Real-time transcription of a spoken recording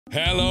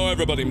Hello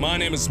everybody, my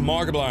name is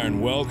Markiplier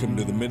and welcome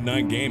to the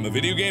Midnight Game, a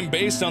video game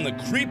based on the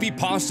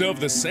creepypasta of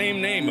the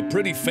same name, a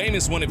pretty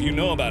famous one if you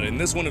know about it, and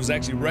this one was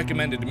actually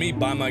recommended to me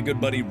by my good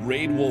buddy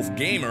Raid Wolf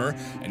Gamer,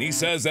 and he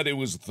says that it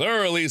was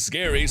thoroughly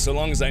scary so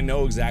long as I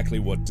know exactly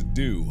what to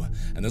do.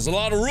 And there's a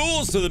lot of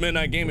rules to the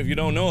Midnight Game if you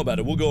don't know about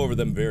it. We'll go over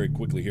them very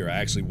quickly here. I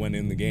actually went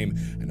in the game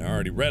and I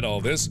already read all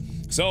this.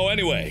 So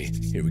anyway,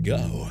 here we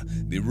go.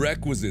 The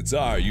requisites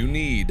are you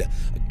need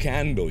a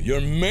candle,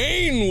 your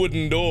main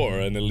wooden door,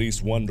 and at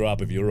least one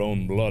drop of your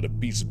own blood, a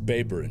piece of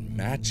paper, and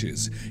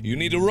matches. You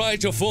need to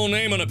write your full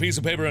name on a piece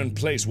of paper and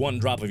place one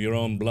drop of your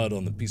own blood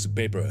on the piece of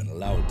paper and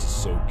allow it to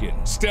soak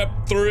in. Step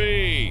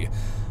 3.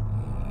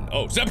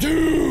 Oh, step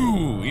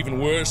 2!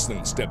 Even worse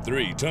than step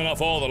 3. Turn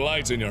off all the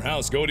lights in your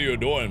house, go to your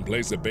door and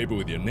place the paper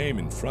with your name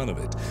in front of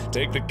it.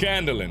 Take the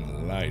candle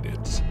and light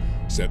it.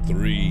 Step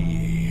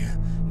 3.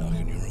 Knock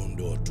on your own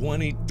door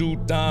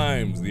 22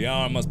 times. The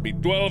hour must be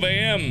 12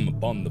 a.m.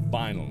 upon the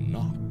final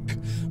knock.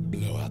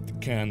 Blow out the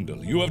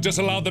candle. You have just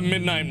allowed the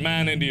Midnight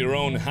Man into your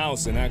own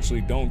house, and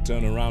actually don't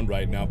turn around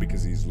right now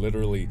because he's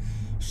literally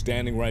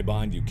standing right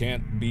behind you.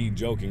 Can't be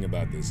joking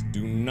about this.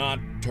 Do not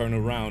turn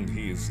around.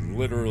 He is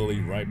literally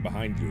right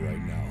behind you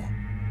right now.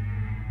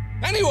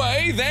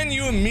 Anyway, then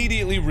you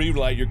immediately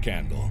relight your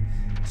candle.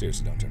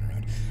 Seriously, don't turn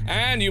around.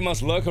 And you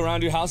must look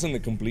around your house in the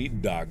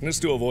complete darkness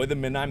to avoid the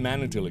Midnight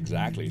Man until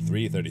exactly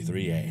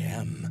 3:33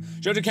 a.m.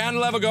 Should your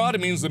candle ever go out,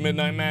 it means the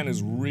Midnight Man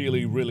is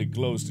really, really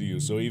close to you,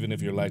 so even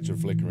if your lights are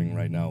flickering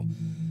right now,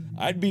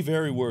 I'd be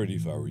very worried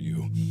if I were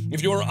you.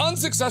 If you are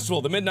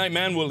unsuccessful, the Midnight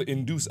Man will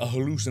induce a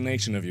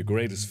hallucination of your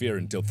greatest fear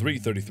until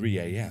 3:33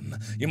 a.m.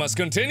 You must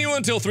continue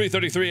until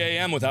 3:33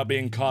 a.m. without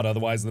being caught,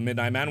 otherwise the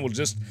Midnight Man will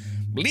just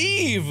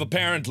leave,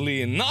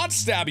 apparently, and not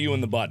stab you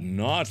in the butt,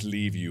 not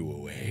leave you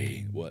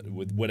away.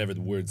 With whatever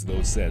the words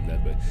those said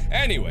that, but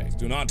anyways,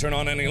 do not turn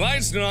on any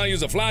lights, do not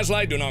use a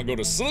flashlight, do not go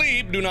to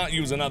sleep, do not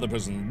use another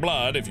person's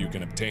blood if you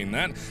can obtain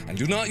that, and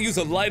do not use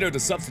a lighter to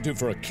substitute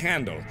for a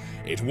candle.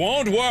 It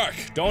won't work,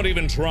 don't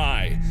even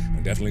try,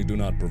 and definitely do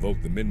not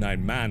provoke the Midnight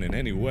Man in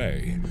any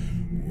way.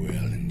 Well,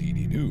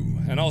 indeedy do.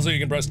 And also you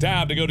can press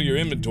tab to go to your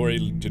inventory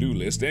to-do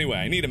list. Anyway,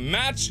 I need a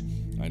match.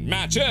 And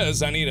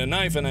matches, I need a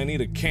knife, and I need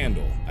a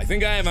candle. I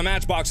think I have a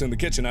matchbox in the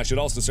kitchen. I should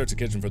also search the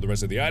kitchen for the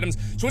rest of the items.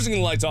 Switching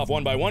the lights off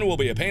one by one will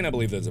be a pain. I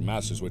believe there's a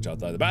master switch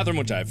outside the bathroom,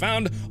 which I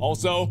found.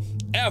 Also,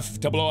 F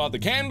to blow out the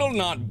candle,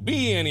 not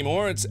B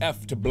anymore. It's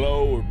F to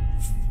blow.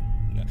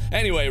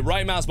 Anyway,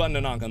 right mouse button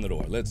to knock on the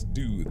door. Let's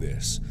do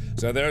this.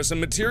 So there are some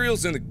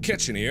materials in the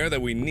kitchen here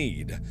that we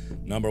need.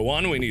 Number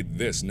 1, we need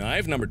this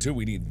knife. Number 2,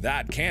 we need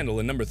that candle.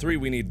 And number 3,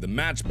 we need the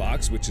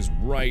matchbox, which is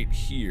right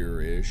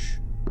here-ish.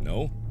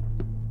 No?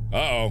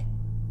 Uh-oh.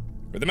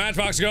 Where'd the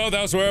matchbox go?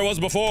 That was where it was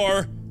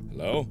before.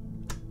 Hello?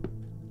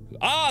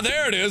 Ah,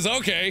 there it is,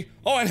 okay.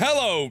 Oh, and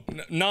hello,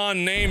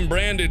 non-name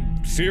branded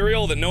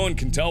cereal that no one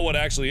can tell what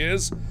actually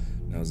is.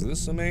 Now, is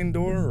this the main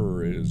door,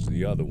 or is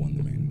the other one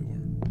the main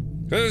door?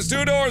 There's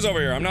 2 doors over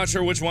here. I'm not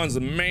sure which one's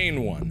the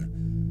main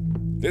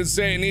one. Did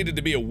say it needed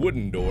to be a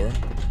wooden door.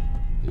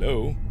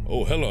 Hello?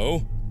 Oh,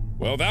 hello.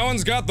 Well, that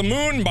one's got the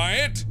moon by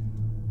it.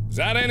 Is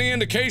that any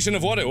indication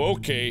of what it—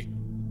 okay.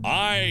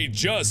 I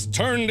just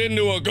turned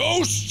into a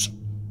ghost!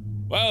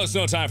 Well, it's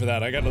no time for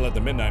that. I gotta let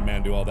the Midnight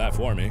Man do all that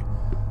for me.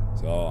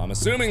 So, I'm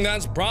assuming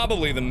that's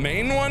probably the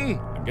main one?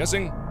 I'm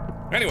guessing.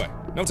 Anyway,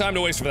 no time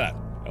to waste for that.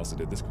 I also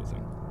did this cool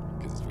thing,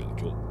 because it's really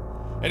cool.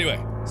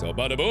 Anyway, so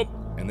bada boop,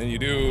 and then you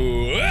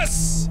do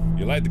this!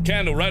 You light the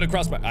candle right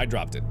across my— I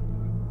dropped it.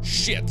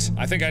 Shit,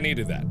 I think I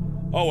needed that.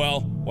 Oh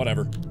well,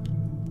 whatever.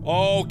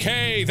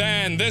 Okay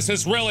then, this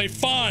is really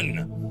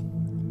fun!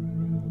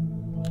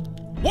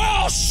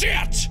 Well,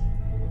 shit!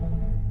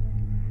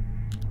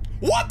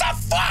 What the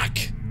fuck?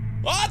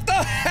 What the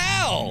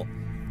hell?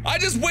 I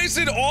just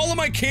wasted all of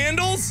my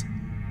candles?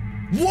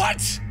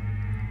 What?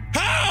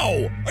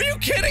 How? Are you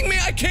kidding me?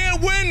 I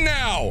can't win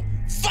now!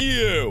 Fuck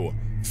you!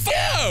 Fuck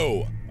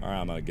you! Alright,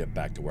 I'm gonna get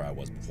back to where I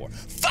was before.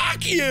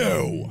 Fuck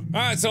you!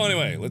 Alright, so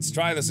anyway, let's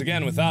try this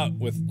again with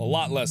a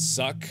lot less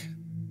suck.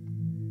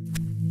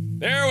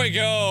 There we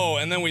go,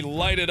 and then we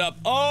light it up.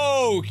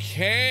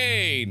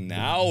 Okay,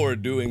 now we're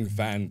doing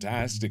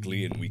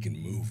fantastically and we can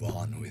move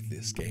on with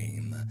this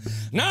game.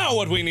 Now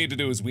what we need to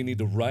do is we need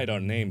to write our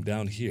name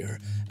down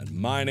here, and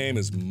my name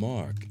is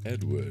Mark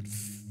Edward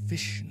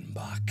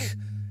Fischenbach,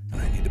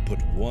 and I need to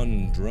put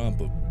 1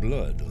 drop of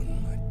blood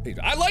on my page.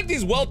 I like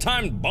these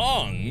well-timed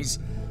bongs,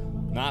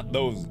 not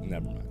those—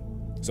 never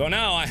mind. So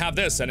now I have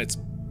this, and it's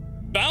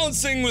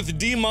bouncing with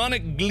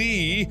demonic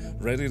glee,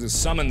 ready to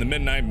summon the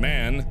Midnight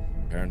Man.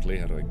 Apparently,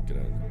 how do I get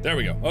out of there? There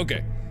we go,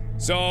 okay.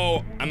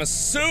 So, I'm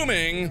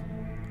assuming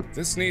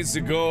this needs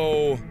to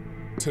go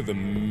to the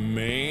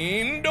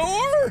main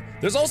door?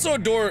 There's also a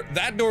door—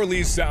 that door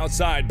leads to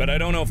outside, but I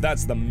don't know if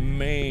that's the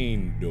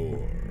main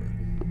door.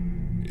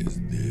 Is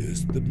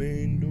this the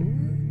main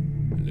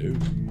door?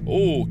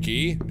 Hello?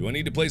 Okay. Do I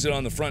need to place it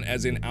on the front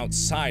as in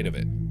outside of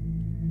it?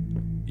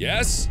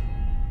 Yes?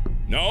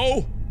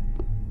 No?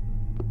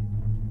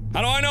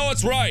 How do I know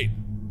it's right?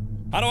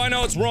 How do I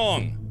know it's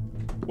wrong?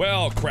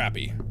 Well,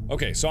 crappy.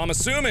 Okay, so I'm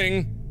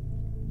assuming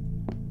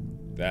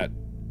that,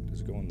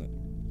 does it go on the,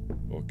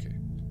 okay.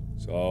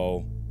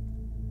 So,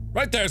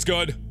 right there's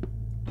good.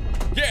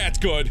 Yeah, it's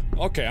good.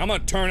 Okay, I'm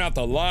gonna turn out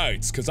the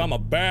lights, cause I'm a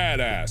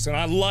badass, and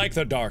I like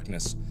the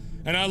darkness.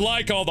 And I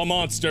like all the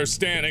monsters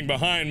standing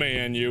behind me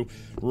and you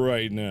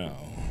right now.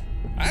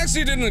 I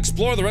actually didn't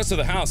explore the rest of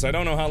the house. I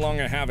don't know how long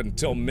I have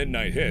until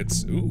midnight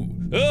hits. Ooh.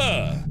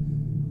 Ugh.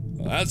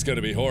 Well, that's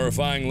gonna be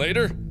horrifying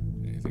later.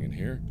 Anything in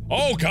here?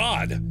 Oh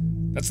god!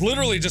 That's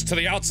literally just to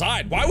the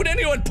outside. Why would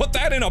anyone put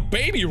that in a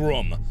baby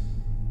room?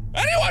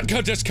 Anyone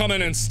could just come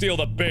in and steal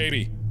the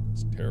baby.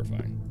 It's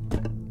terrifying.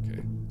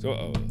 Okay.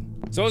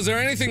 So is there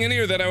anything in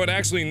here that I would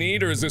actually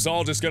need, or is this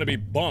all just gonna be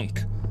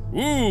bunk?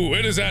 Ooh,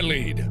 where does that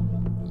lead?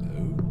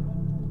 Hello?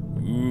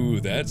 Ooh,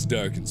 that's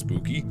dark and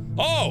spooky.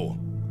 Oh!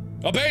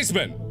 A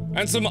basement!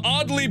 And some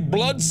oddly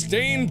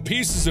blood-stained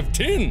pieces of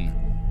tin!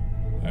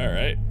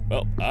 Alright,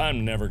 well,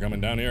 I'm never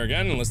coming down here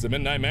again unless the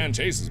Midnight Man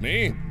chases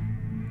me.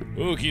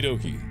 Okie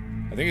dokie.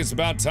 I think it's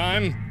about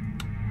time.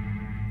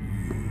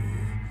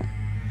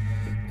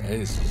 Ooh. That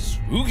is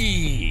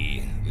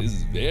spooky! This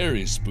is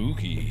very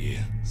spooky.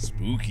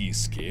 Spooky,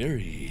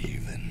 scary,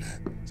 even.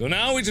 So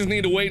now we just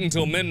need to wait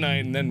until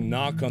midnight and then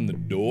knock on the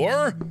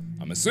door?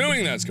 I'm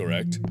assuming that's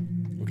correct.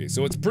 Okay,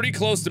 so it's pretty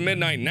close to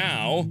midnight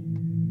now.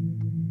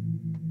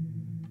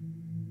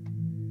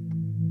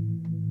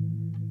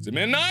 Is it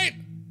midnight?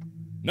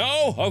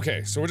 No?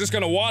 Okay, so we're just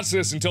gonna watch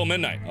this until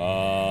midnight.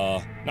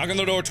 Knock on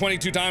the door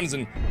 22 times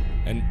and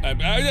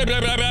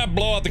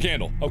blow out the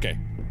candle. Okay.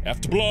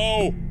 F to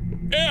blow.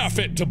 F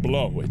it to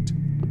blow it.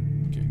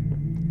 Okay.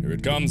 Here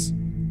it comes.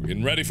 We're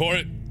getting ready for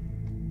it.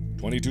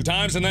 22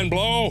 times and then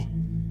blow.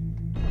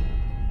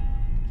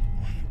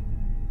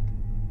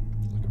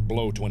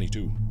 Blow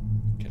 22.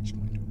 Catch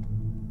 22.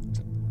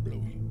 Except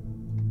blowy.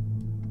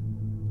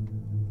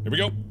 Here we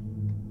go.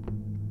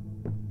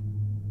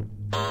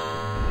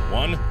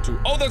 1, 2.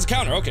 Oh, there's a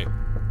counter. Okay.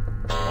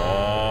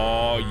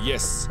 Oh,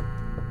 yes.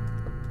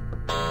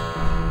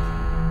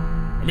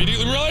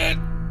 Immediately relight it.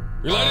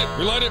 Relight it.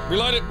 Relight it.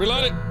 Relight it.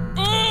 Relight it.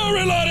 Oh,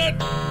 relight it.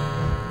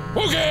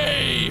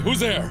 Okay. Who's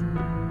there?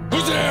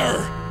 Who's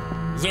there?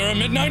 Is there a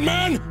Midnight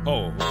Man?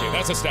 Oh, okay.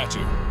 That's a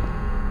statue.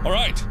 All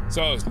right.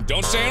 So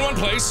don't stay in one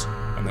place,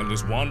 and then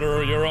just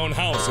wander your own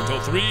house until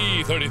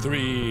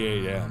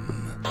 3:33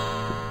 a.m.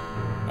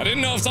 I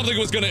didn't know if something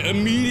was gonna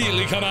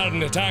immediately come out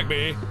and attack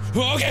me.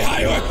 Okay,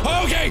 hi,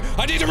 okay,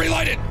 I need to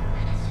relight it.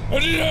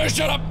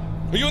 Shut up.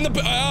 Are you in the?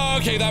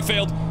 Okay, that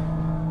failed.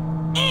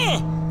 Oh,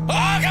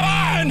 come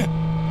on!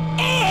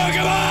 Oh,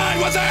 come on!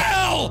 What the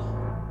hell?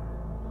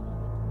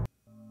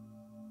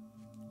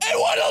 It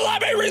wouldn't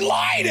let me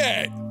relight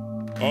it.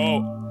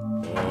 Oh,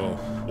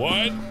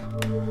 what?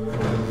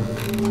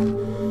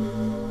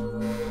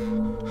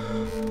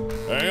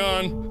 Hang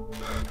on.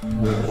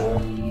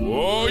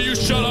 Whoa, you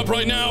shut up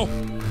right now.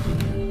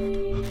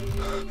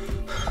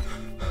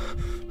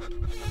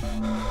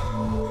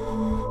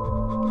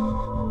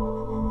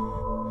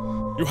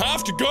 You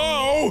have to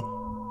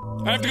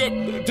go! I have to go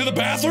to the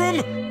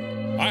bathroom?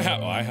 I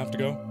have to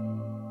go?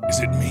 Is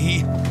it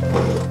me?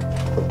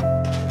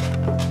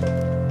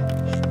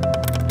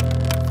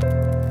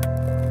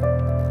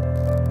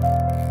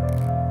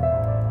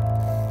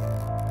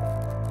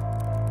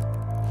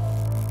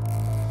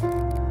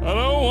 I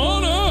don't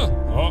wanna!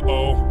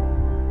 Uh-oh.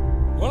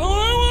 What do I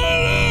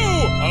wanna do?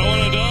 I don't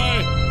wanna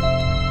die.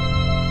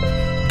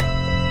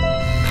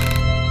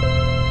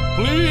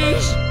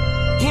 Please?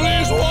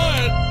 Please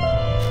what?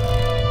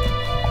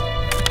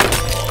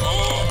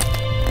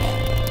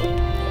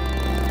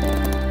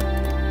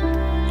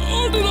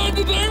 Did I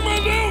detect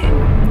myself?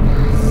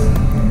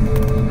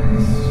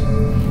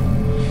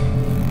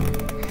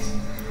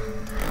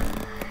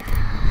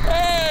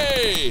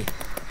 Hey!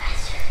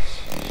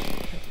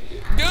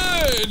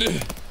 Good!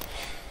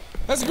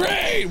 That's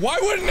great! Why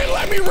wouldn't it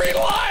let me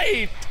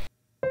relight?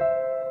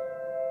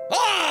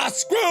 Ah,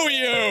 screw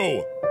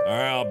you!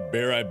 Alright, I'll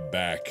be right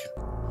back.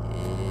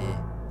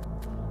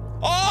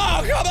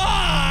 Oh, come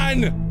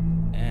on!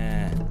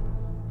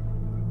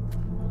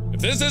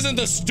 This isn't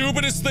the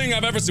stupidest thing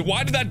I've ever seen.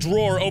 Why did that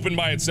drawer open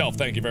by itself?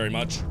 Thank you very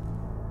much.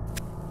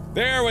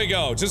 There we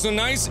go. Just a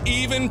nice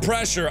even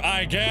pressure,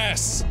 I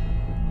guess.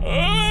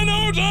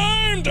 No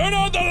time! Turn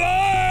out the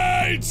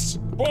lights!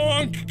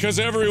 Bonk! Because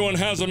everyone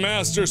has a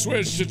master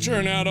switch to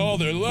turn out all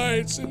their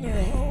lights in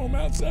their home,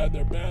 outside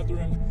their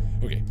bathroom.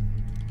 Okay.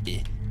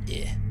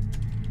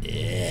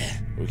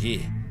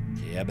 Okay.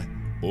 Tab.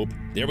 Boop.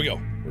 There we go.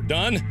 We're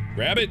done.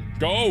 Grab it.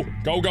 Go.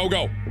 Go, go,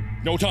 go.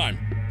 No time.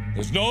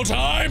 There's no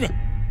time!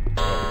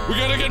 We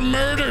gotta get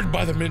murdered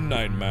by the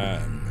Midnight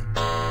Man.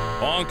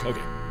 Bonk. Okay.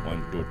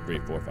 1, 2, 3,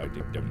 4, 5,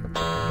 6, 7.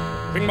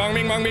 Bing bong,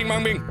 bing bong, bing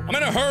bong, bing. I'm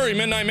in a hurry,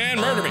 Midnight Man.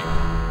 Murder me.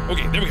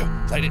 Okay, there we go.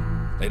 Light it.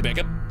 Light it back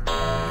up.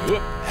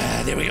 Whoop.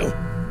 There we go.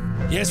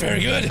 Yes, very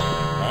good.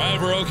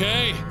 Alright, we're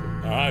okay.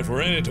 Alright,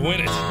 we're in it to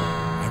win it.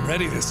 I'm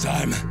ready this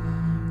time.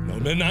 No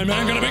Midnight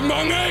Man gonna bing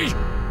bong me!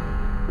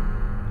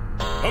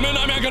 No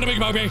Midnight Man gonna bing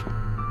bong me!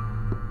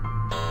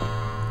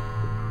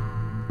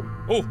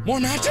 Oh, more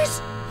matches?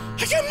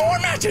 I get more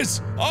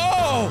matches!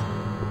 Oh!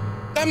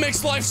 That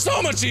makes life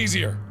so much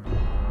easier!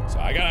 So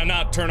I gotta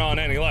not turn on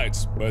any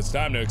lights, but it's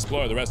time to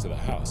explore the rest of the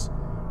house.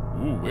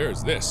 Ooh, where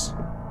is this?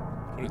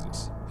 What is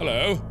this?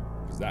 Hello?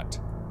 What is that?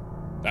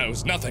 That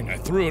was nothing. I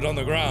threw it on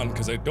the ground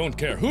because I don't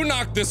care. Who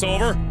knocked this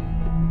over?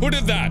 Who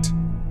did that?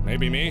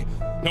 Maybe me?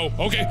 No.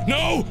 Okay.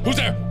 No! Who's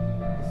there?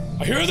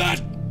 I hear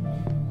that!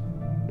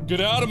 Get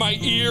out of my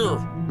ear!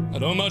 I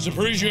don't much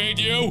appreciate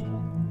you.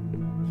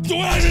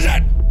 What is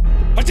that?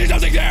 I see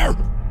something there!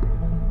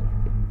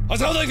 I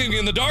saw something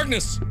in the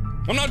darkness.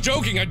 I'm not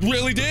joking. I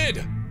really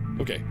did.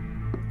 Okay.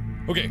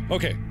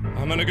 Okay.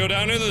 I'm gonna go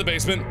down into the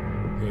basement.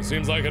 It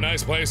seems like a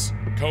nice place.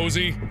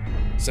 Cozy.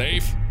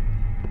 Safe.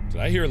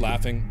 Did I hear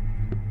laughing?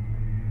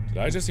 Did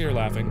I just hear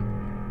laughing?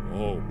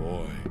 Oh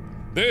boy.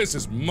 This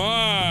is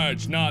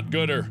much not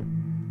gooder.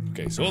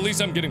 Okay, so at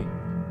least I'm getting...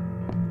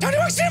 Tiny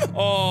Box Tim!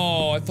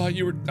 Oh, I thought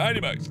you were Tiny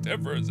Box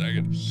Tim for a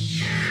second.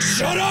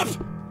 Shut up!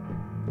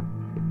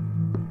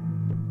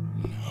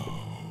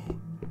 No.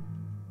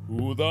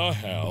 Who the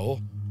hell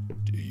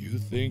do you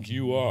think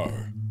you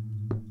are?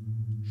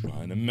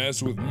 Trying to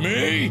mess with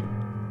me?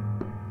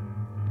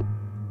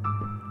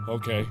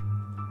 Okay.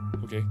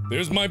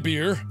 There's my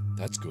beer.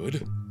 That's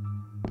good.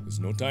 There's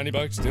no Tiny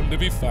Box Tim to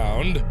be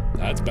found.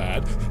 That's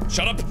bad.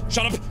 Shut up!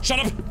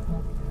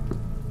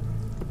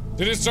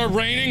 Did it start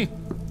raining?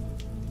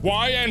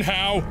 Why and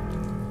how?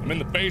 I'm in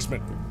the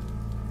basement.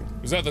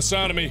 Is that the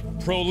sound of me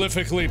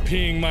prolifically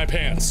peeing my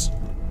pants?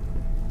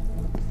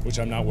 Which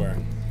I'm not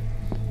wearing.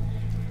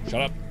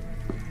 Shut up.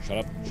 Shut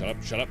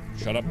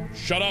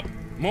up.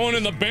 I'm going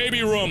in the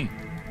baby room.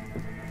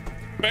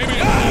 Baby.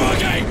 Oh,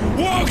 okay!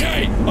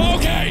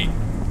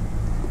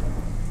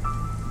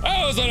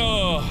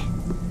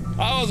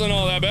 That wasn't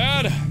all that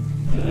bad.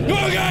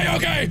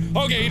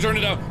 Okay, he turned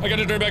it out. I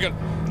gotta turn it back on.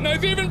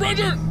 Nice even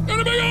pressure! Turn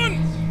it back on!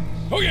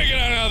 Okay, get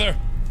out of there.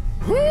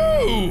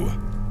 Whoo!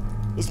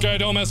 This guy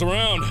don't mess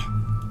around.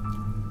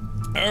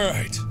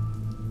 Alright.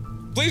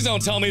 Please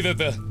don't tell me that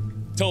the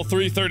till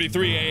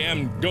 3:33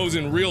 a.m. goes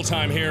in real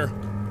time here.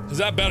 Cause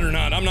that better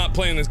not. I'm not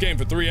playing this game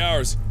for 3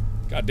 hours.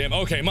 God damn.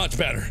 Okay, much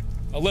better.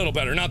 A little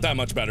better, not that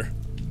much better.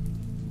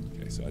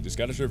 Okay, so I just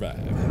gotta survive.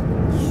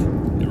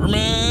 Never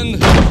mind.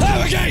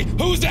 Oh, okay!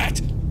 Who's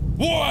that?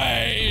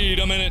 Wait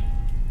a minute.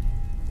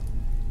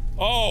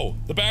 Oh,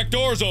 the back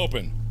door's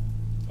open.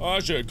 I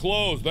should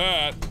close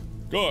that.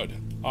 Good.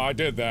 I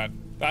did that.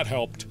 That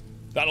helped.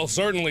 That'll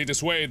certainly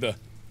dissuade the...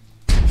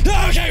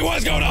 Okay,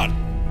 what's going on?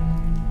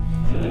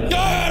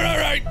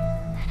 Alright!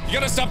 You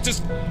gotta stop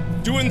just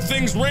doing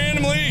things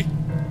randomly.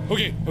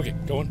 Okay,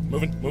 going,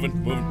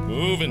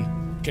 moving.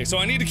 Okay, so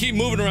I need to keep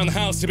moving around the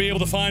house to be able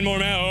to find more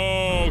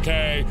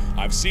okay,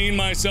 I've seen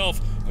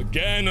myself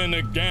again and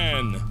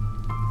again.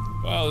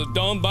 Well,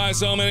 don't buy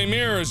so many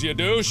mirrors, you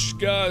douche.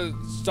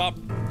 Stop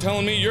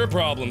telling me your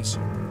problems.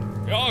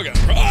 We all got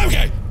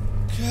okay!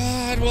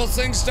 God, will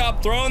things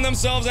stop throwing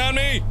themselves at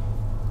me?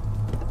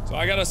 So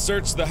I gotta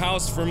search the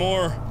house for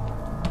more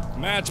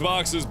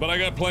matchboxes, but I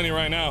got plenty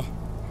right now.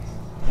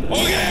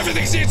 Okay,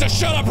 everything seems to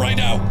shut up right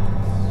now!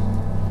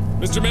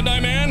 Mr.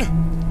 Midnight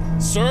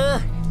Man?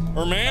 Sir?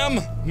 Or ma'am?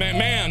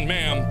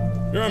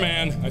 Ma'am. You're a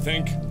man, I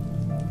think.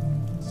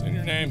 It's in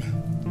your name.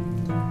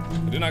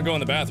 I did not go in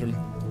the bathroom.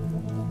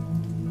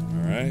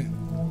 Alright.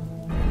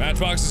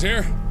 Matchbox is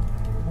here.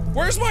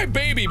 Where's my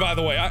baby, by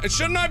the way?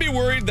 Shouldn't I be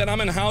worried that I'm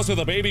in a house with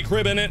a baby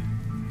crib in it?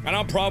 And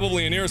I'm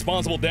probably an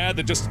irresponsible dad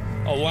that just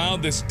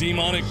allowed this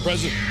demonic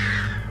presence.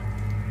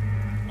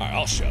 Alright,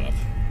 I'll shut up.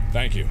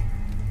 Thank you.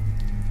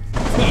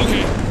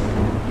 Okay.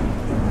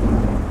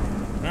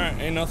 Alright,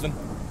 ain't nothing.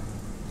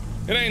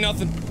 It ain't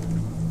nothing.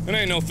 It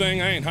ain't no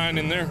thing. I ain't hiding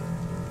in there.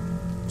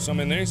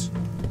 Some in these.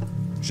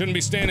 Shouldn't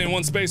be standing in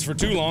one space for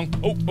too long.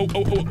 Oh.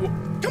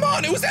 Come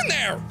on, it was in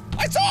there!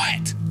 I saw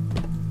it!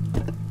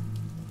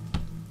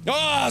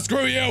 Ah,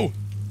 screw you!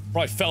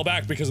 Probably fell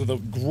back because of the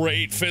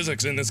great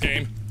physics in this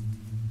game.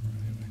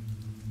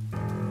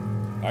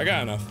 I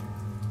got enough.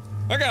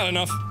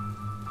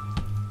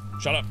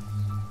 Shut up.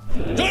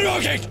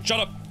 Okay, shut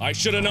up! I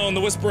should have known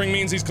the whispering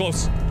means he's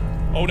close.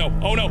 Oh no.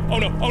 Come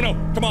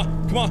on!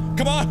 Oh,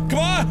 come on!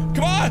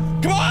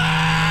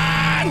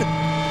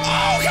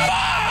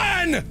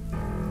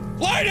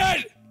 Light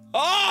it!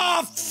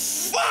 Oh,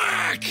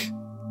 fuck!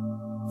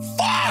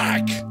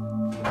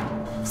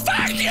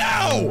 Fuck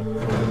you!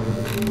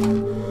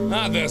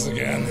 Not this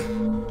again.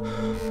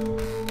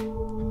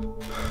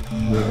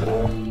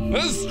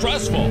 This is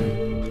stressful.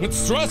 It's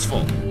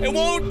stressful. It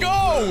won't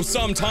go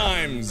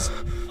sometimes.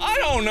 I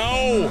don't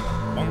know.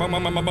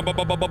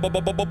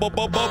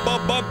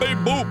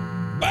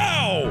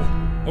 Bow!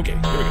 Okay,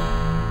 here we go.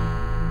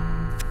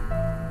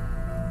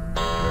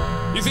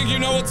 You think you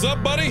know what's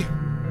up, buddy?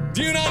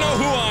 Do you not know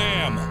who I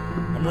am?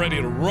 I'm ready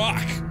to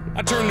rock.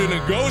 I turned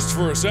into a ghost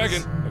for a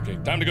second. Okay,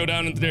 time to go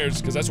down in the stairs,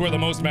 because that's where the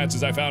most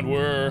matches I found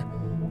were...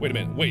 Wait a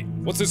minute, wait.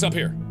 What's this up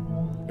here?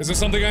 Is this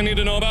something I need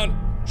to know about?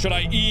 Should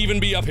I even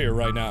be up here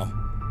right now?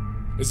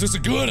 Is this a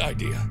good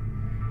idea?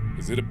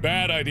 Is it a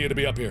bad idea to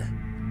be up here?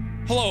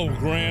 Hello,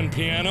 grand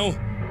piano.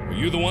 Are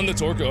you the one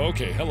that's orca?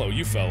 Okay, hello,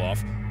 you fell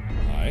off.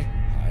 Hi.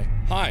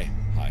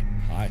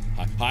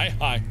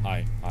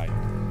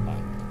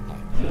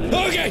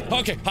 Okay,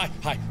 okay, hi.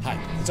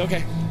 It's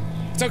okay.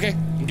 It's okay.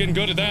 I'm getting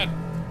good at that.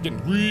 Getting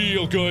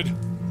real good.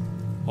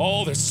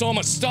 Oh, there's so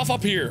much stuff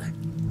up here.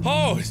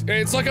 Oh,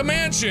 it's like a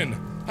mansion.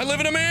 I live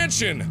in a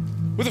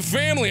mansion. With a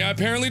family I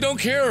apparently don't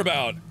care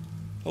about.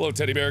 Hello,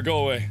 teddy bear,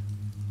 go away.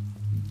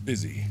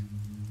 Busy.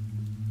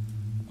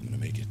 I'm gonna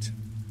make it.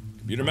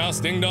 Computer mouse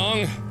ding dong.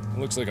 It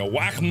looks like a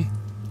whack-em.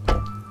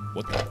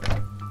 What the?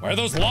 Why are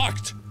those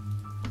locked?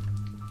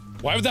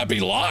 Why would that be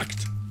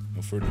locked?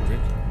 No further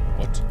drink.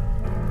 What?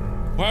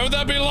 Why would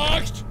that be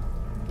locked?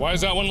 Why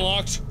is that one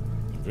locked?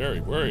 I'm very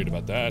worried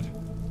about that.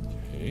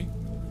 Okay.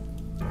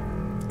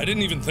 I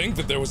didn't even think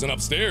that there was an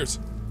upstairs.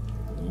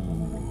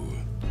 Ooh.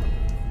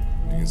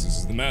 I guess this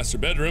is the master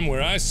bedroom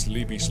where I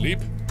sleep.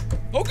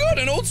 Oh good,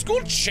 an old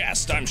school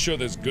chest. I'm sure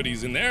there's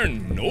goodies in there.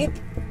 Nope.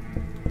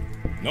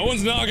 No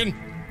one's knocking.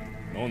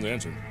 No one's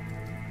answering.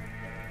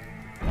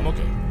 I'm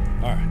okay.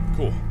 Alright,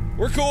 cool.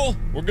 We're cool.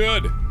 We're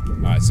good.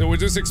 Alright, so we're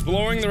just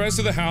exploring the rest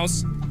of the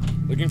house.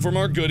 Looking for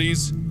more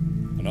goodies.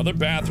 Another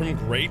bathroom,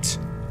 great.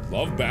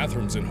 Love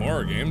bathrooms in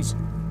horror games.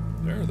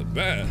 They're the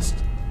best.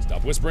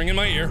 Stop whispering in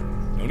my ear.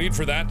 No need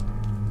for that.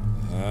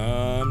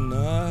 I'm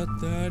not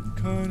that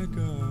kind of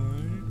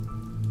guy.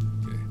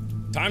 Okay.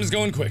 Time's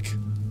going quick.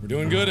 We're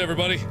doing good,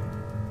 everybody.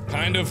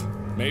 Kind of.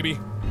 Maybe.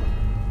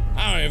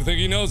 I don't even think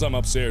he knows I'm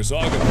upstairs, so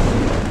I'll go.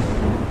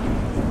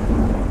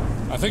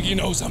 I think he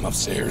knows I'm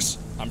upstairs.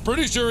 I'm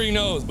pretty sure he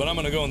knows, but I'm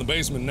gonna go in the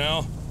basement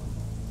now.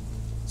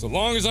 So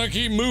long as I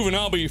keep moving,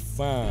 I'll be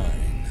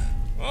fine.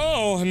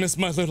 Oh, I miss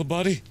my little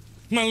buddy.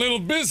 My little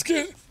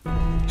biscuit.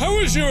 I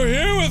wish you were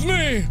here with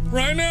me,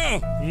 right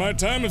now, in my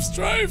time of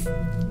strife.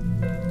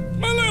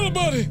 My little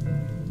buddy.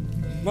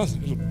 My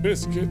little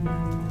biscuit.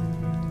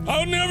 I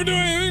would never do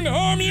anything to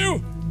harm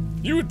you.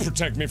 You would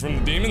protect me from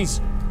the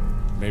demons.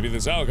 Maybe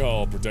this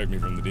alcohol will protect me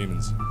from the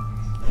demons.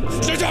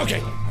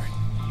 Okay.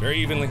 Alright. Very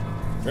evenly,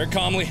 very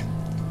calmly,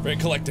 very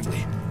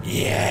collectively.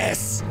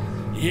 Yes!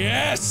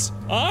 Yes!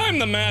 I'm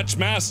the match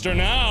master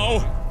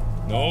now!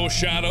 No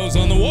shadows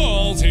on the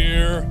walls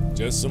here.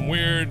 Just some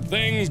weird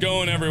things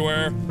going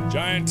everywhere.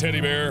 Giant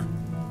teddy bear.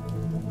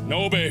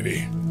 No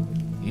baby.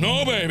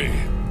 No baby.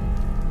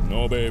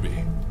 No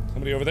baby.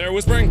 Somebody over there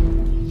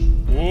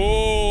whispering?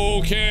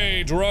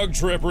 Okay, drug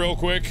trip real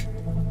quick.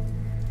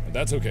 But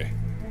that's okay.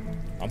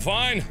 I'm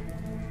fine.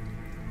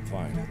 I'm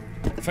fine.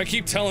 If I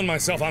keep telling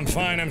myself I'm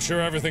fine, I'm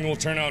sure everything will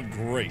turn out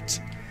great.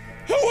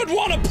 Who would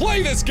want to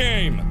play this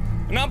game?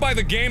 And not by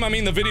the game, I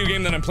mean the video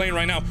game that I'm playing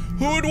right now.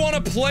 Who would want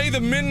to play the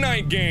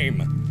Midnight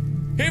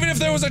game? Even if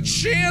there was a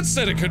chance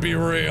that it could be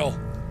real.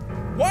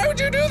 Why would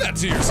you do that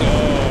to yourself?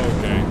 Oh,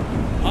 okay.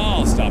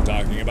 I'll stop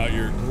talking about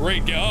your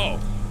great go.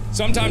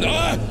 Sometimes-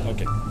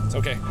 okay, it's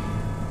okay.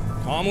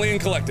 Calmly and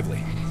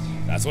collectively.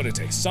 That's what it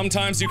takes.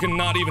 Sometimes you can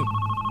not even-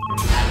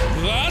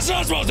 That's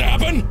not supposed to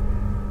happen!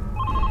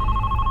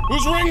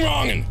 Who's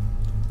ring-wronging?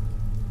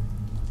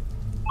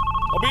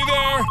 I'll be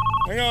there.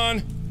 Hang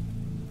on.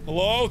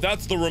 Hello?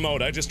 That's the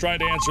remote. I just tried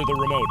to answer the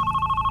remote.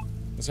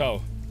 That's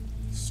how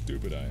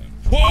stupid I am.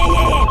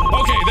 Whoa!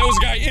 Okay, there was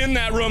a guy in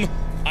that room.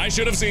 I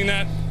should have seen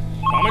that.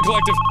 Calm and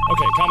collective.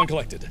 Okay, calm and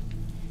collected.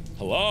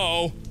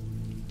 Hello?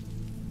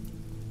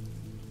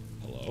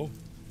 Hello?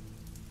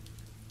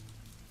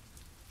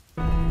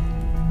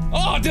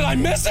 Oh, did I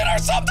miss it or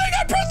something?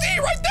 I pressed E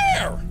right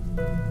there!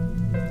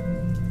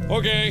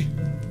 Okay.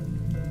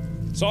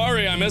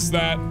 Sorry, I missed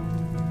that.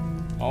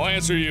 I'll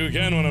answer you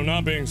again when I'm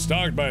not being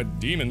stalked by a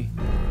demon.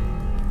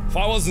 If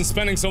I wasn't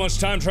spending so much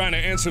time trying to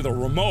answer the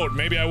remote,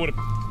 maybe I would've-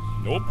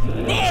 Nope.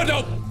 Oh,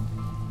 nope!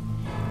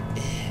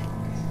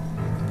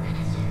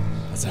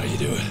 That's how you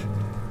do it.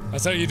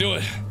 That's how you do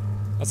it.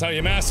 That's how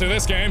you master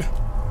this game.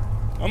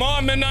 Come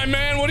on, Midnight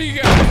Man, what do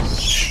you got?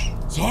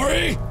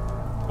 Sorry?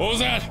 What was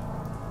that?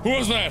 Who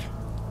was that?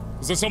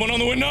 Is there someone on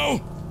the window?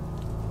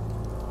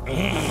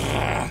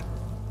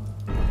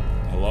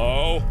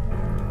 Hello?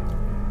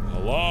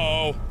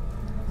 Hello?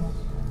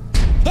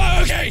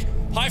 Oh, okay!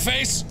 Hi,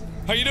 face!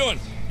 How you doing?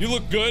 You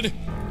look good.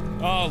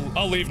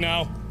 I'll leave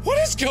now. What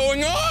is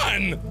going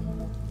on?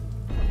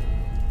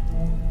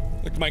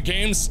 Like my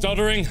game's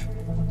stuttering?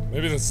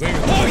 Maybe this thing-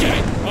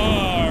 Okay!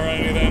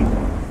 Alrighty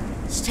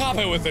then. Stop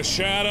it with the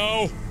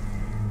shadow.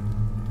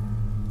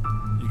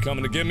 You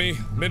coming to get me,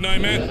 Midnight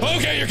Man?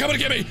 Okay, you're coming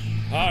to get me!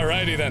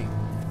 Alrighty then.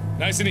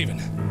 Nice and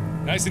even.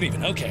 Nice and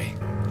even, okay.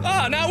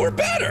 Ah, now we're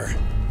better!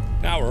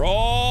 Now we're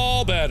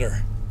all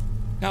better.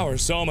 Now we're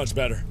so much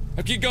better.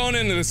 I keep going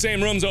into the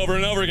same rooms over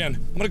and over again.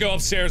 I'm gonna go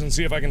upstairs and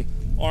see if I can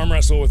arm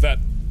wrestle with that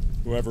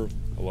whoever.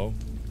 Hello?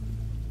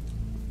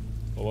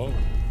 Hello?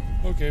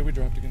 Okay, we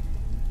dropped again.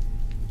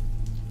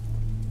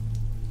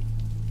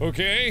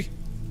 Okay.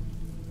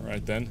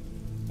 Alright then.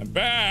 I'm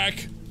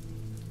back!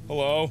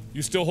 Hello?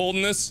 You still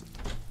holding this?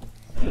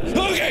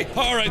 Okay!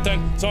 Alright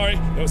then. Sorry.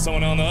 There was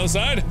someone on the other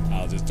side.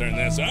 I'll just turn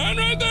this on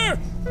right there!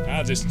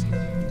 I'll just...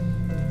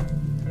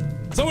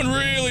 Someone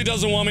really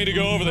doesn't want me to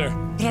go over there,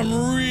 but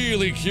I'm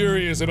really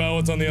curious about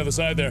what's on the other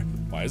side there.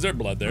 Why is there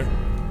blood there?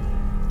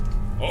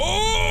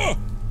 Oh!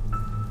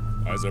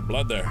 Why is there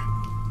blood there?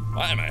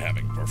 Why am I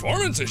having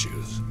performance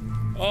issues?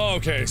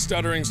 Okay,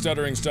 stuttering.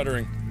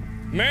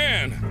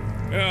 Man!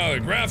 The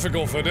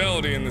graphical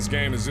fidelity in this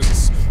game is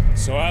just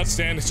so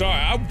outstanding. Sorry,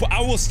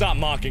 I will stop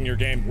mocking your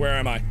game. Where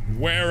am I?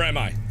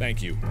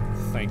 Thank you.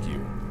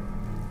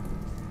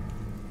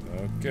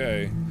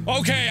 Okay.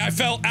 Okay, I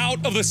fell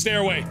out of the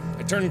stairway.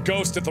 I turned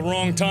ghost at the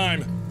wrong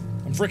time.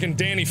 I'm freaking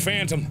Danny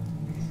Phantom.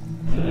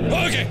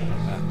 Okay!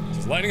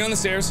 Just lighting on the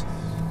stairs.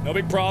 No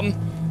big problem.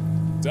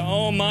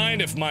 Don't mind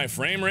if my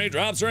frame rate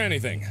drops or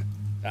anything.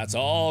 That's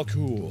all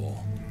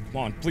cool.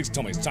 Come on, please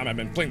tell me it's time I've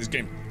been playing this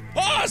game.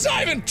 Oh, it's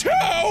not even 2!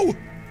 I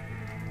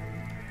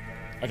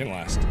can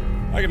last.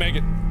 I can make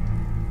it.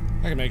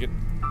 Okay,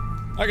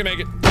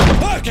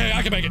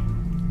 I can make it.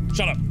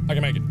 Shut up. I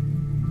can make it.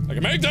 I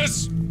can make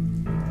this!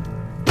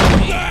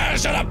 Ah,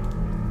 shut up!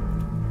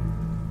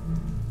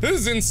 This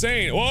is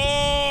insane.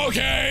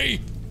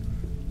 Okay!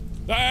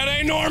 That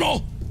ain't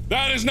normal!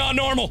 That is not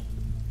normal!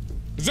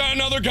 Is that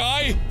another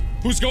guy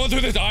who's going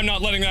through this? I'm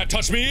not letting that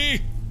touch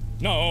me!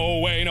 No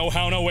way, no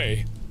how, no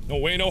way. No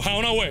way, no how,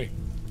 no way.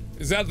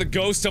 Is that the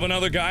ghost of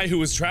another guy who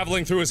was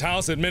traveling through his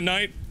house at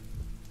midnight?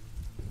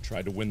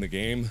 Tried to win the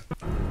game,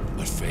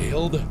 but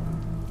failed?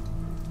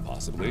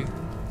 Possibly.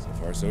 So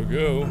far, so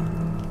go.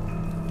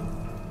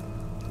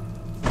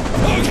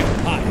 Okay!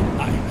 Hi.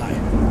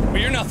 But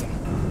you're nothing.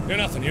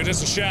 You're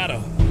just a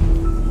shadow.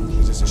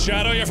 You're just a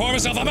shadow, you form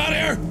yourself. I'm out of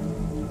here!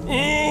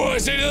 Ooh, I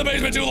stayed in the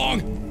basement too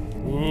long!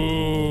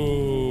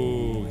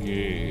 Ooh,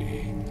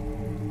 okay.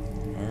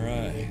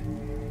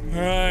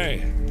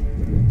 Alright.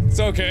 It's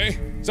okay.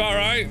 It's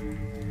alright.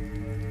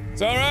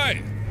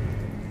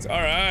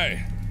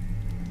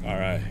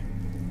 Okay.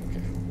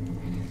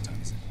 What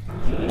time is it?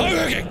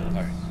 Okay!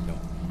 Alright, no.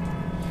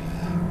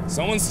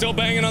 Someone's still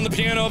banging on the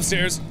piano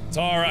upstairs. It's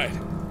alright,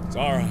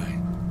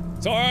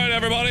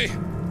 everybody!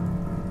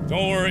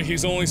 Don't worry,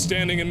 he's only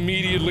standing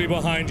immediately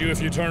behind you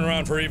if you turn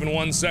around for even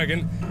 1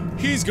 second.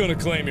 He's gonna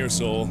claim your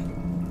soul.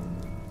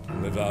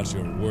 Live out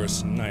your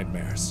worst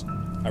nightmares.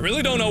 I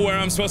really don't know where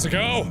I'm supposed to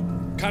go.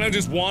 Kinda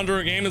just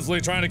wandering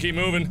aimlessly trying to keep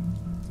moving.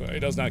 So he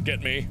does not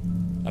get me.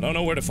 I don't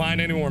know where to find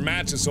any more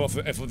matches, so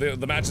if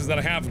the matches that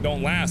I have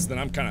don't last, then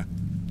I'm kinda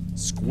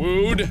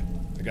screwed.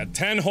 I got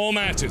 10 whole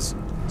matches.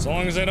 As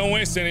long as I don't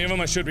waste any of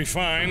them, I should be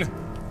fine.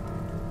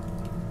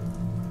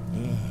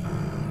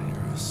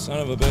 You're a son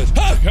of a bitch.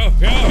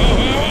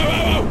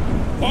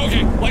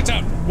 Okay, lights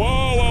out.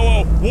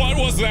 Whoa. What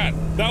was that?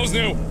 That was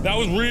new. That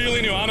was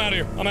really new. I'm out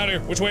of here.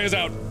 Which way is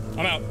out?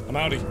 I'm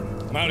outie.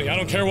 I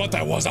don't care what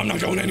that was. I'm not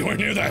going anywhere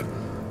near that.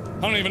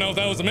 I don't even know if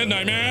that was the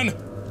Midnight Man.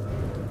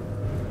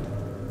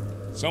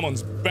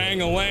 Someone's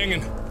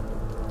bang-a-langin'.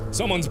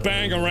 Someone's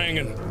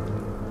bang-a-rangin'.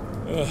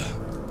 Ugh.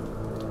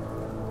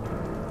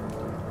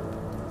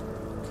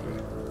 Okay.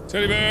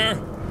 Teddy bear.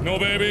 No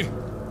baby.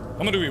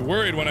 I'm gonna be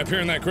worried when I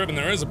appear in that crib and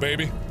there is a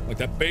baby. Like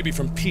that baby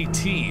from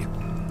PT.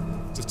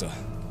 Just a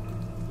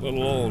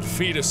little old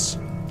fetus.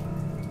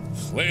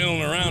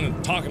 Flailing around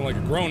and talking like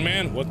a grown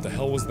man. What the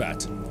hell was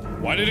that?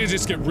 Why did it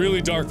just get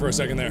really dark for a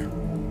second there?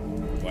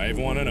 Do I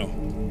even want to know?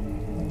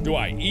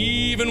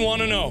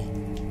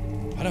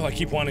 Why do I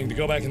keep wanting to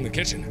go back in the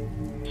kitchen?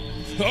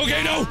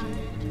 Okay, no!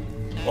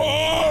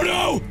 Oh,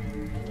 no!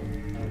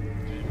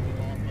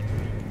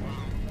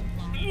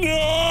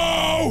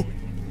 No!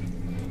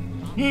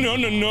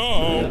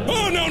 No!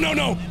 Oh,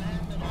 no!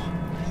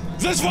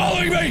 Is this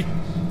following me?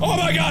 Oh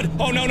my god!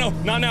 Oh, no,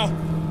 not now.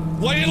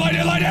 Light it!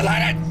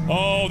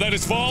 Oh, that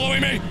is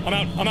following me! I'm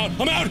out!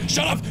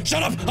 Shut up!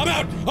 I'm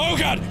out! Oh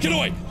god, get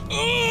away!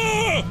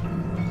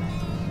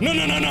 No!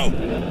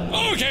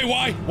 Okay,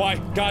 why?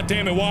 God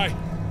damn it, why?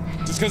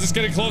 Just because it's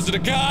getting closer to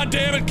god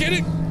damn it,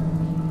 kidding?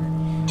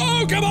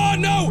 Oh, come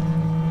on, no!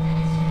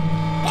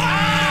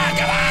 Ah,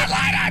 come on,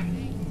 light it!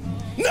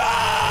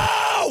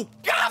 No!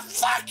 God,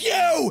 fuck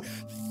you!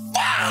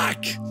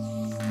 Fuck!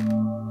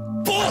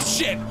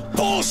 Bullshit!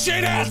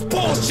 Bullshit!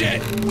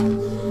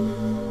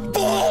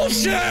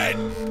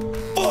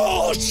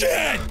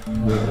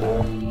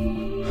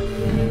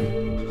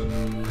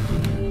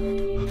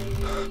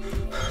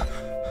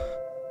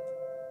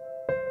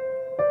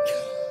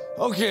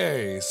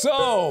 Okay,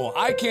 so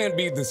I can't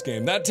beat this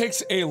game. That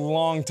takes a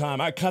long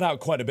time. I cut out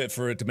quite a bit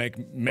for it to make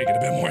it a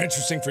bit more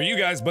interesting for you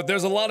guys, but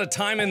there's a lot of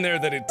time in there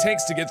that it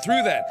takes to get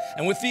through that.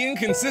 And with the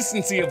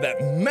inconsistency of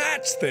that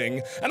match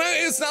thing, and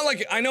it's not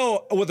like I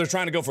know what they're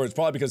trying to go for. It's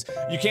probably because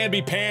you can't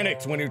be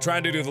panicked when you're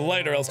trying to do the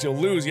light or else you'll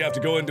lose. You have to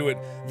go into it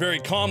very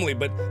calmly,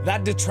 but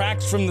that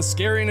detracts from the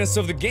scariness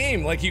of the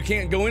game. Like, you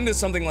can't go into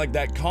something like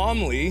that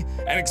calmly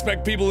and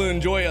expect people to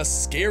enjoy a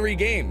scary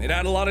game. It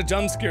had a lot of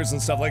jump scares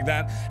and stuff like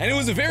that, and it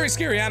was a very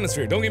scary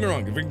atmosphere, don't get me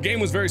wrong, the game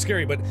was very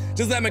scary, but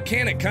just that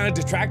mechanic kind of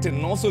detracted,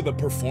 and also the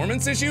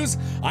performance issues.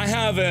 I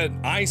have an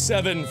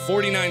i7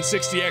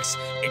 4960X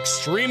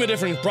extreme a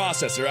different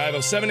processor. I have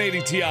a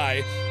 780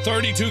 Ti,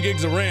 32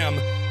 gigs of RAM,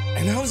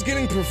 and I was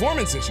getting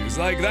performance issues.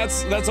 Like,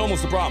 that's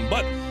almost a problem.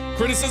 But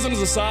criticisms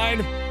aside,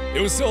 it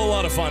was still a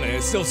lot of fun, and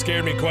it still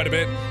scared me quite a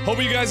bit.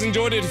 Hope you guys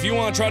enjoyed it. If you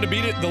want to try to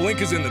beat it, the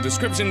link is in the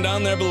description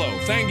down there below.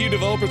 Thank you,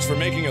 developers, for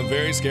making a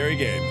very scary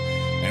game.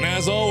 And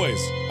as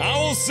always, I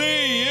will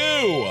see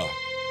you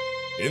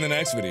in the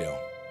next video.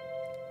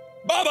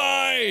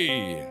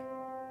 Bye-bye!